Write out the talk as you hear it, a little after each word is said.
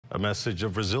A message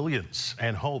of resilience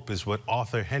and hope is what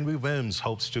author Henry Wemyss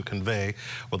hopes to convey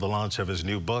with the launch of his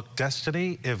new book,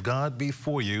 Destiny, If God Be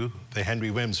For You, the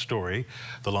Henry Wemyss story.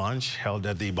 The launch held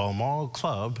at the Balmoral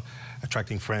Club,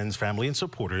 attracting friends, family, and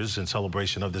supporters in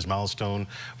celebration of this milestone.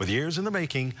 With years in the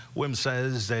making, Wemyss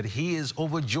says that he is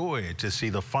overjoyed to see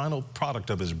the final product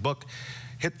of his book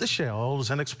hit the shelves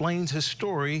and explains his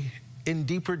story in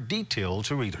deeper detail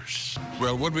to readers.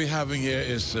 Well, what we're having here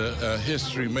is a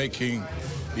history-making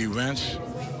event.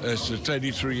 It's a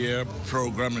 33-year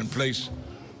program in place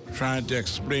trying to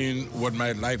explain what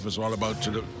my life is all about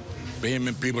to the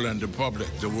Bahamian people and the public,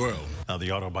 the world. Now,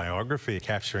 the autobiography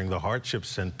capturing the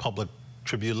hardships and public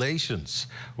tribulations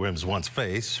Wemyss once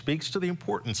faced speaks to the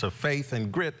importance of faith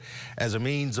and grit as a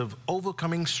means of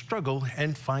overcoming struggle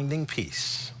and finding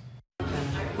peace.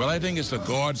 Well, I think it's a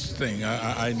God's thing.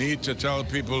 I need to tell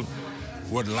people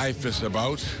what life is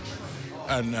about,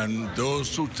 and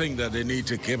those who think that they need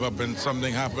to give up when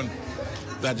something happened,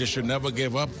 that they should never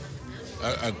give up.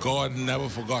 God never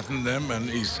forgotten them, and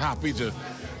he's happy to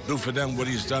do for them what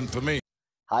he's done for me.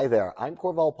 Hi there, I'm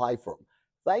Corval Pyfrom.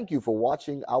 Thank you for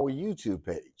watching our YouTube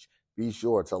page. Be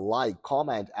sure to like,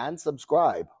 comment, and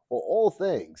subscribe for all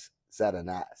things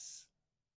Z&S.